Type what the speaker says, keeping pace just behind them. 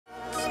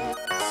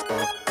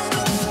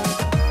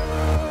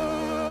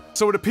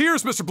So it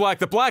appears, Mr. Black,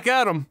 that Black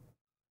Adam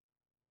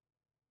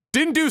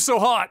didn't do so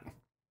hot.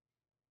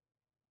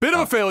 Bit of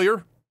a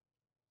failure.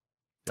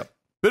 Yep.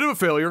 Bit of a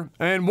failure.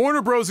 And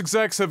Warner Bros.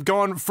 Execs have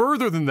gone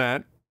further than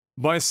that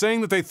by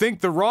saying that they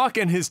think The Rock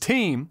and his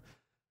team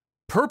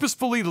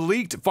purposefully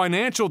leaked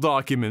financial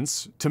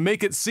documents to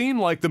make it seem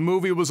like the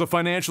movie was a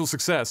financial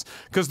success.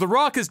 Because The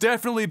Rock has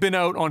definitely been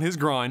out on his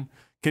grind,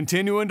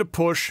 continuing to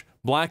push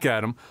Black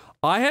Adam.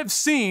 I have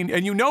seen,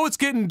 and you know it's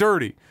getting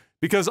dirty,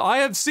 because I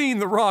have seen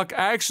The Rock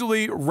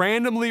actually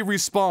randomly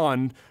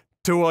respond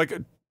to like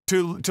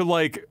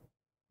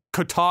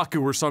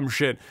Kotaku or some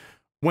shit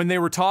when they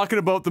were talking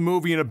about the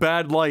movie in a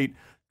bad light,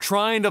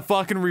 trying to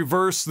fucking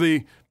reverse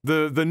the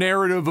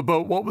narrative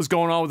about what was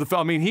going on with the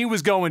film. I mean, he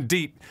was going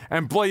deep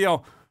and play, you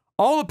know,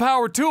 all the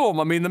power to him.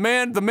 I mean, the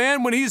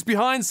man when he's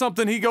behind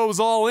something, he goes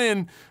all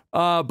in.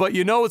 But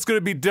you know it's going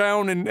to be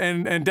down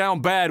and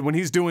down bad when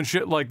he's doing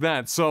shit like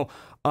that. So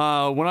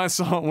when I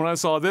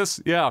saw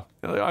this, yeah,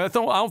 I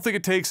don't think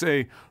it takes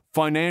a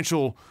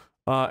financial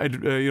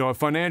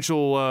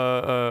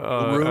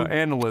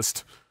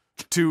analyst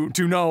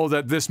to know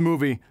that this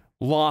movie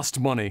lost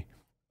money.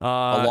 A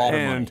lot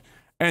of money.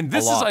 And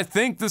this is, I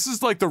think, this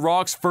is like The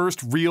Rock's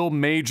first real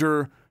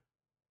major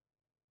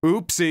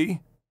oopsie.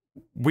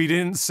 We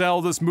didn't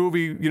sell this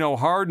movie, you know,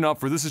 hard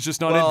enough, or this is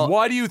just not it.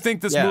 Why do you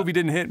think this movie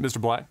didn't hit,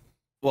 Mr. Black?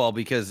 Well,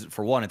 because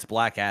for one, it's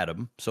Black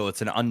Adam, so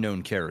it's an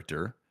unknown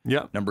character.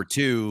 Yeah. Number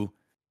two,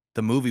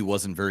 the movie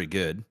wasn't very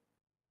good.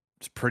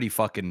 It's pretty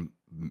fucking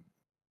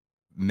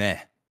meh.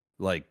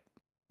 Like,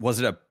 was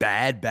it a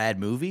bad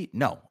movie?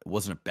 No, it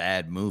wasn't a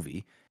bad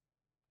movie.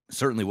 It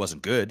certainly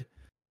wasn't good.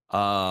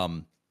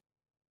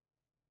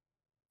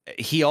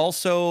 He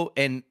also,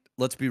 and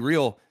let's be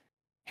real,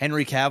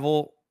 Henry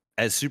Cavill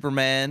as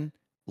Superman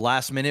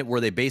last minute, where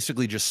they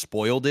basically just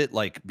spoiled it,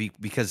 like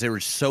because they were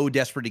so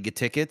desperate to get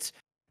tickets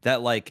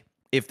that, like,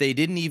 if they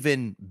didn't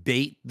even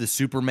bait the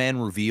Superman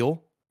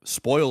reveal,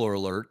 spoiler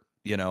alert,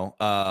 you know,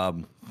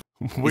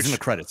 he's in the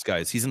credits,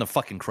 guys. He's in the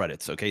fucking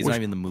credits, okay? He's not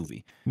even in the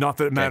movie. Not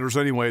that it matters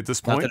anyway at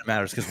this point. Not that it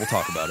matters, because we'll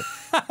talk about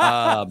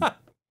it.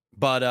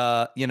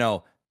 But you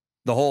know,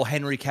 the whole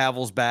Henry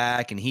Cavill's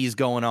back, and he's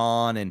going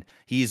on, and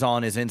he's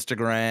on his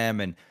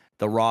Instagram, and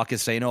The Rock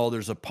is saying, oh,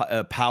 there's a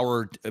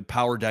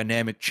power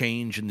dynamic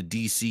change in the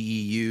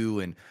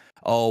DCEU, and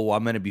oh,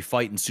 I'm going to be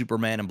fighting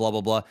Superman, and blah, blah,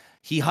 blah.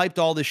 He hyped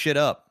all this shit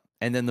up,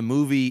 and then the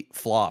movie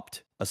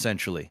flopped,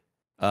 essentially.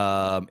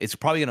 It's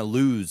probably going to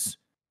lose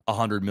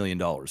 $100 million.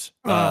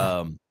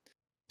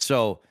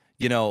 So,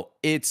 you know,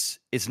 it's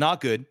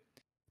not good.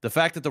 The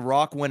fact that The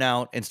Rock went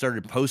out and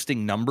started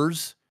posting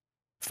numbers,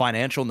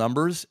 financial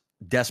numbers,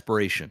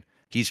 desperation.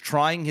 He's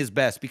trying his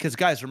best because,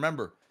 guys,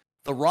 remember,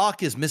 The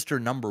Rock is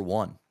Mr. Number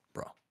One,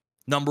 bro.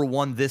 Number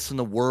one this in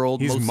the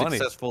world, He's most money.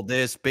 Successful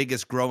this,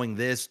 biggest growing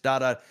this,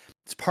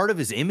 It's part of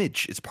his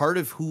image. It's part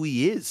of who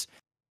he is.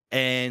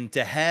 And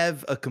to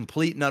have a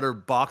complete and utter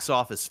box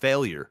office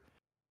failure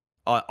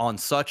on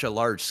such a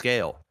large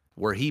scale,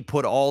 where he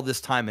put all this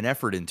time and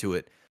effort into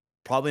it,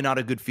 probably not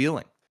a good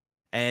feeling.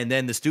 And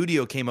then the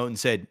studio came out and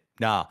said,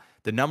 nah,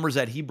 the numbers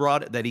that he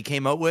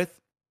came out with,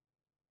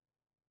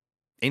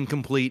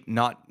 incomplete,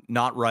 not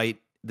right,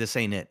 this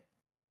ain't it.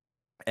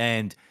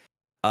 And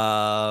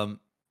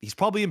he's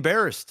probably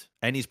embarrassed,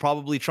 and he's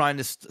probably trying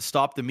to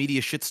stop the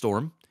media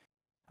shitstorm.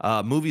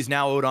 Movie's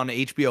now out on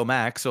HBO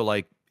Max, so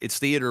like its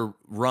theater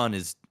run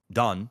is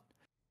done.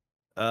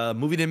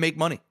 Movie didn't make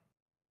money.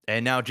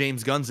 And now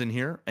James Gunn's in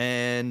here,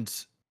 and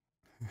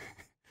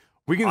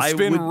we can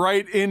spin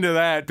right into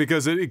that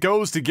because it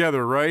goes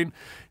together, right?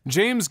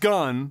 James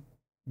Gunn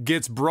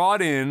gets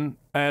brought in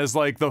as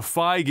like the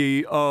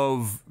Feige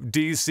of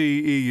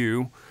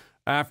DCEU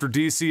after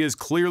DC has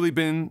clearly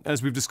been,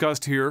 as we've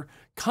discussed here,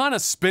 kind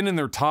of spinning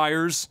their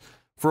tires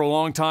for a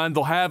long time.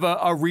 They'll have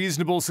a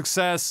reasonable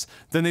success,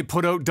 then they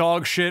put out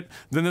dog shit,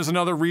 then there's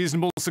another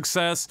reasonable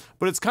success,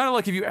 but it's kind of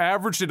like if you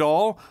averaged it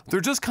all,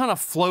 they're just kind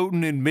of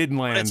floating in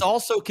midland. But it's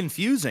also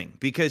confusing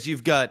because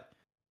you've got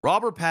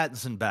Robert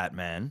Pattinson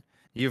Batman,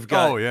 you've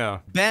got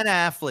Ben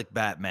Affleck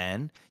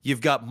Batman, you've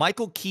got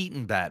Michael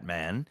Keaton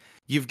Batman,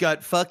 you've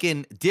got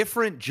fucking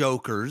different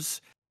Jokers,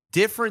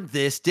 different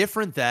this,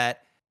 different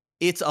that.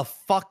 It's a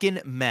fucking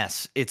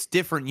mess. It's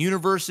different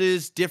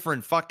universes,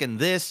 different fucking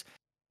this,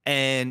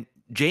 and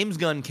James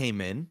Gunn came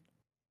in,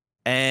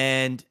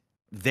 and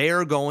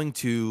they're going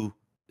to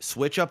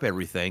switch up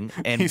everything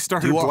and he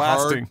started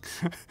blasting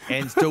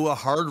and do a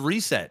hard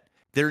reset.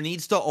 There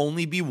needs to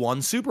only be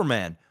one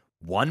Superman,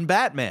 one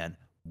Batman,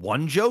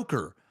 one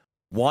Joker,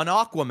 one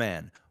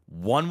Aquaman,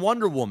 one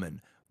Wonder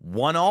Woman,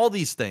 one all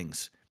these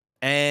things.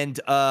 And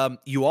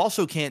you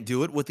also can't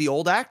do it with the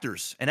old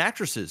actors and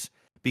actresses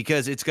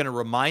because it's going to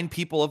remind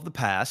people of the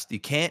past. You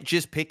can't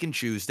just pick and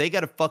choose. They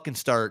got to fucking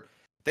start.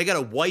 They got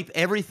to wipe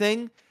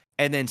everything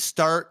and then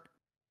start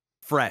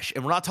fresh.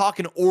 And we're not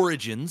talking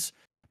origins,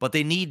 but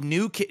they need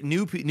new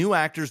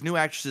actors, new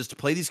actresses to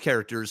play these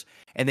characters,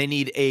 and they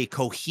need a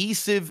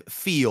cohesive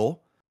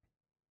feel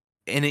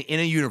in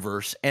a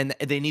universe, and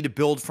they need to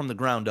build from the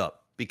ground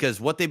up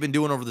because what they've been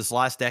doing over this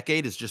last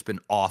decade has just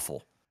been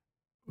awful.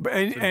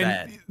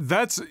 And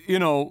that's, you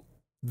know,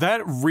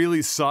 that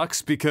really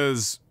sucks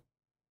because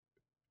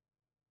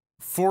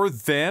for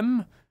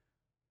them,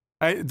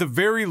 at the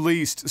very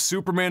least,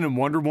 Superman and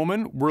Wonder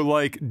Woman were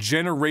like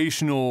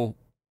generational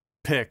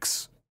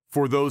picks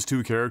for those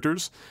two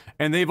characters,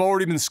 and they've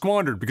already been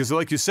squandered because,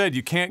 like you said,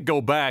 you can't go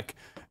back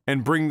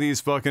and bring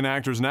these fucking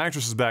actors and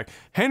actresses back.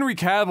 Henry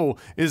Cavill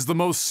is the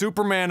most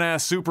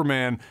Superman-ass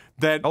Superman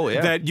that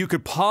that you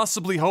could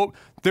possibly hope.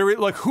 There,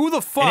 like, who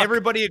the fuck? And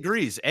everybody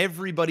agrees.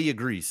 Everybody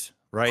agrees,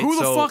 right? Who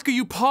the fuck are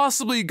you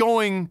possibly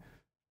going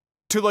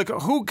to, like?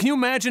 Who can you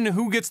imagine?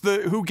 Who gets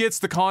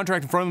the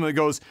contract in front of them that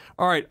goes,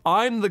 all right,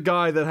 I'm the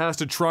guy that has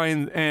to try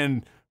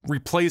and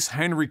replace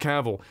Henry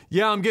Cavill.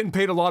 Yeah, I'm getting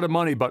paid a lot of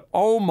money, but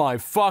oh my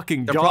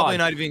fucking God. They're probably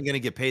not even going to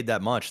get paid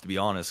that much, to be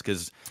honest,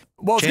 because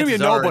well, it's going to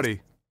be a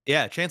nobody.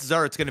 Yeah, chances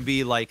are it's going to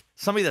be like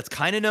somebody that's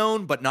kind of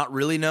known but not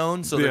really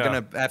known, so they're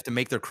going to have to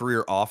make their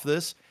career off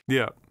this.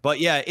 Yeah.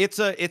 But yeah, it's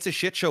a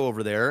shit show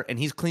over there, and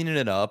he's cleaning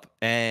it up,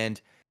 and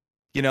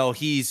you know,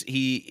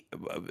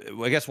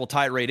 I guess we'll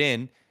tie it right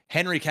in.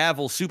 Henry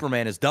Cavill's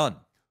Superman is done.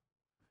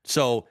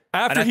 So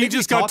after he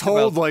just got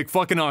told like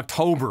fucking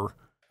October.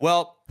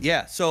 Well,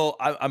 yeah. So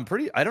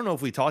I don't know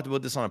if we talked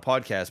about this on a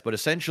podcast, but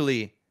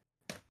essentially,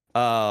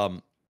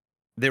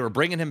 they were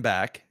bringing him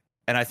back.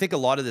 And I think a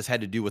lot of this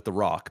had to do with The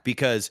Rock,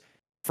 because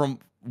from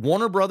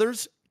Warner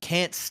Brothers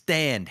can't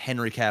stand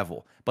Henry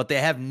Cavill, but they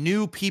have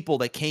new people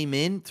that came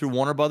in through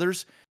Warner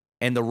Brothers,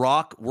 and The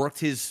Rock worked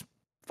his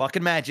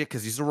fucking magic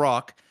because he's The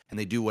Rock, and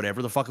they do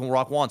whatever the fucking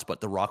Rock wants.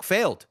 But The Rock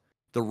failed.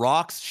 The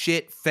Rock's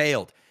shit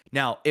failed.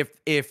 Now,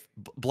 if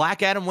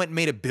Black Adam went and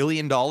made $1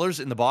 billion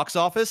in the box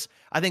office,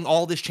 I think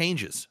all this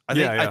changes.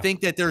 I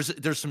think that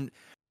there's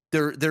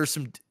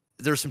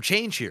some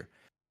change here,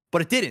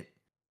 but it didn't.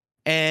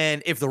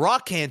 And if The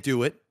Rock can't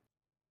do it,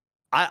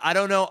 I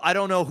don't know. I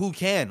don't know who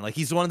can. Like,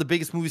 he's one of the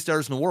biggest movie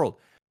stars in the world.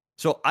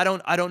 So I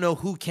don't know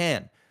who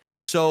can.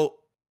 So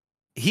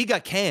he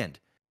got canned.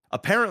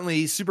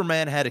 Apparently,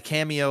 Superman had a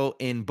cameo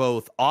in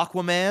both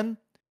Aquaman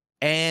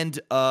and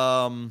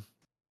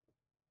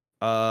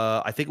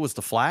I think it was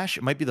The Flash.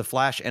 It might be The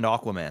Flash and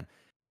Aquaman.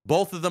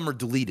 Both of them are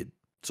deleted.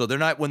 So they're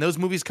not, when those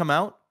movies come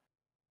out,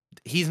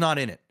 he's not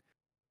in it.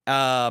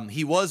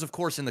 He was, of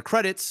course, in the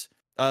credits,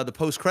 the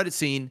post-credit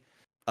scene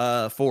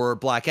for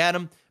Black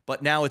Adam,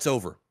 but now it's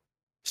over.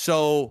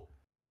 So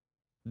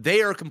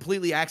they are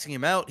completely axing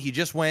him out. He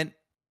just went,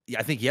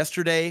 I think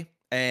yesterday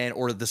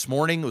or this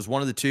morning, it was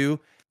one of the two.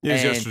 Yeah, it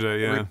was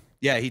yesterday, yeah.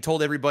 Yeah, he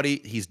told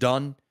everybody he's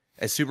done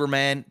as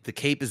Superman. The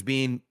cape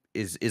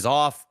is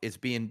off. It's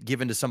being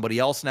given to somebody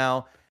else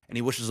now, and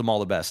he wishes them all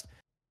the best.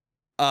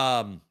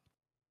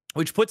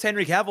 Which puts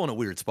Henry Cavill in a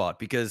weird spot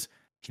because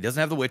he doesn't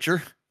have The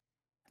Witcher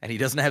and he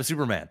doesn't have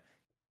Superman.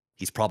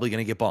 He's probably going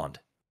to get Bond.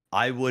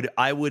 I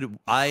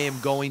am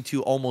going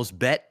to almost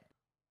bet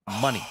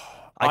money.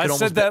 I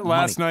said that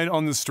last night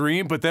on the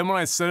stream, but then when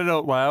I said it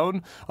out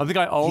loud, I think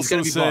I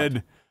also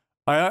said,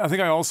 I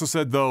think I also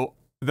said though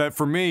that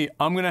for me,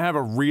 I'm going to have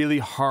a really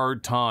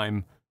hard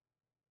time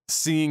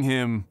seeing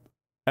him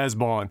as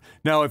Bond.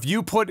 Now, if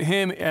you put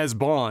him as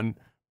Bond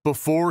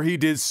before he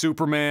did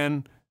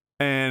Superman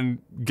and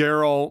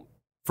Geralt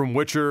from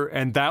Witcher,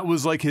 and that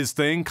was like his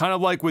thing, kind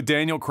of like with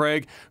Daniel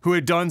Craig, who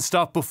had done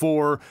stuff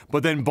before,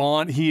 but then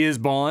Bond, he is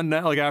Bond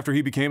now, like after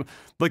he became,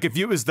 like if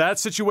it was that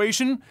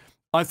situation,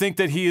 I think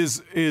that he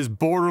is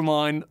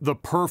borderline the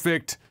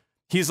perfect,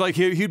 he's like,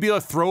 he'd be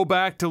a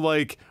throwback to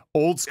like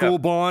old school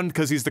Bond,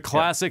 because he's the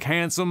classic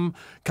handsome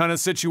kind of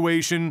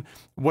situation,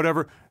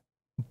 whatever.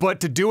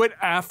 But to do it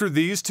after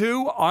these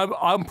two,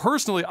 I'm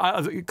personally,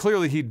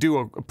 clearly he'd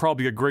do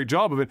probably a great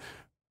job of it.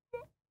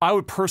 I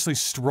would personally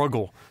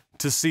struggle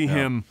to see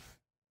him.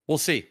 We'll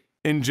see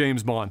in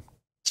James Bond.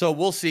 So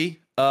we'll see.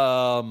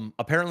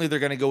 Apparently they're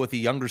going to go with the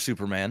younger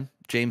Superman.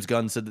 James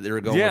Gunn said that they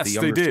were going with the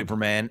younger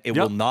Superman. It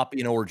will not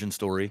be an origin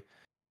story.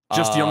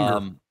 Just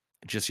younger.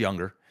 Just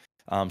younger.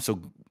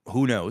 So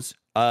who knows?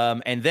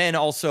 And then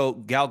also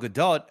Gal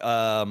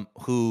Gadot,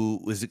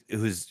 who's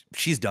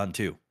she's done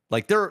too.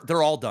 Like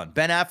they're all done.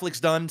 Ben Affleck's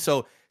done,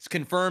 so it's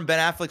confirmed Ben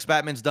Affleck's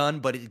Batman's done.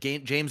 But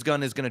James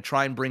Gunn is going to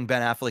try and bring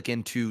Ben Affleck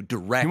in to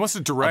direct. He wants to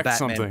direct a Batman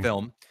something.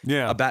 Film,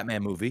 a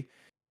Batman movie.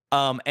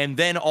 And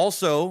then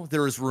also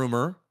there is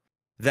rumor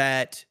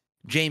that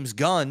James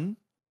Gunn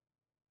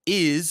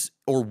is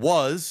or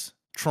was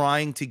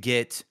trying to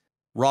get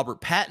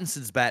Robert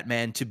Pattinson's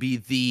Batman to be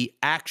the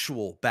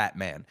actual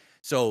Batman.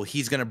 So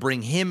he's going to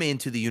bring him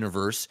into the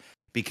universe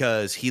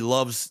because he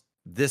loves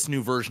this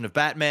new version of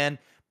Batman,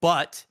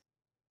 but.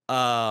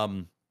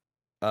 What's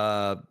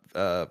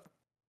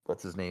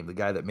his name? The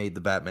guy that made the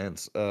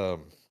Batmans.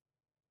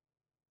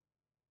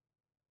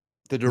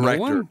 The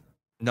director.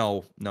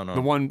 No.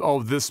 The one,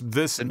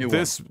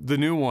 the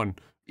new one.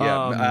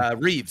 Yeah,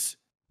 Reeves.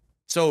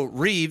 So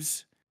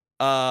Reeves,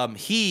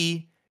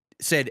 he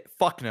said,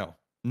 "Fuck no,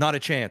 not a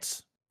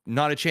chance,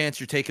 not a chance.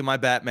 You're taking my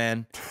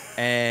Batman,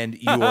 and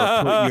you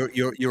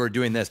are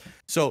doing this."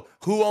 So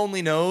who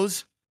only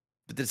knows?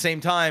 But at the same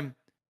time,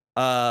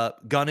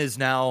 Gunn is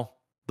now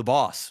the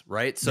boss,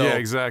 right? So yeah,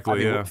 exactly. I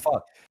mean, yeah. what the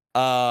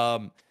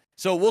fuck?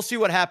 So we'll see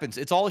what happens.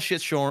 It's all a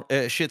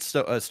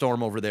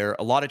storm over there.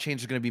 A lot of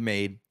changes are going to be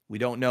made. We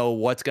don't know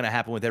what's going to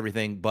happen with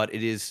everything, but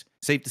it is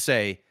safe to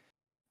say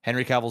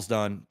Henry Cavill's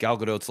done. Gal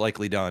Gadot's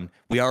likely done.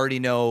 We already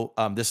know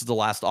this is the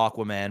last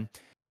Aquaman.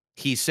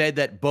 He said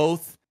that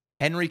both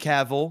Henry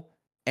Cavill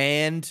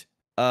and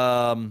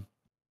the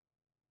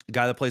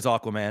guy that plays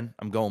Aquaman,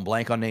 I'm going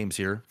blank on names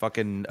here,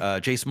 fucking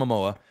Jason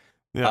Momoa,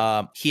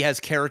 Yeah. he has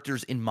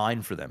characters in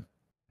mind for them.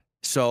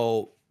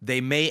 So they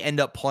may end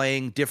up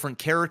playing different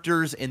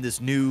characters in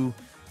this new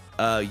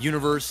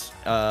universe.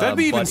 That'd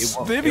be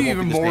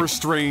even more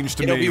strange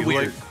to me. It'll be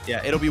weird.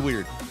 Yeah, it'll be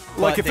weird.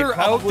 Like, if they're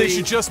out, they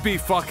should just be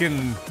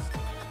fucking...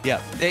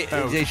 Yeah,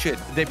 they should.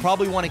 They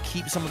probably want to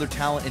keep some of their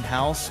talent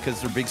in-house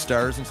because they're big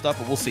stars and stuff,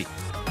 but we'll see.